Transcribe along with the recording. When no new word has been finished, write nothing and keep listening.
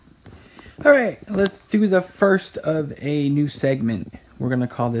All right, let's do the first of a new segment. We're gonna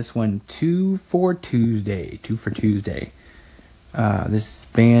call this one Two for Tuesday. Two for Tuesday. This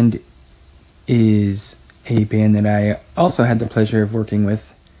band is a band that I also had the pleasure of working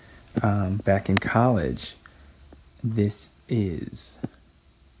with back in college. This is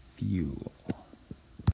Fuel.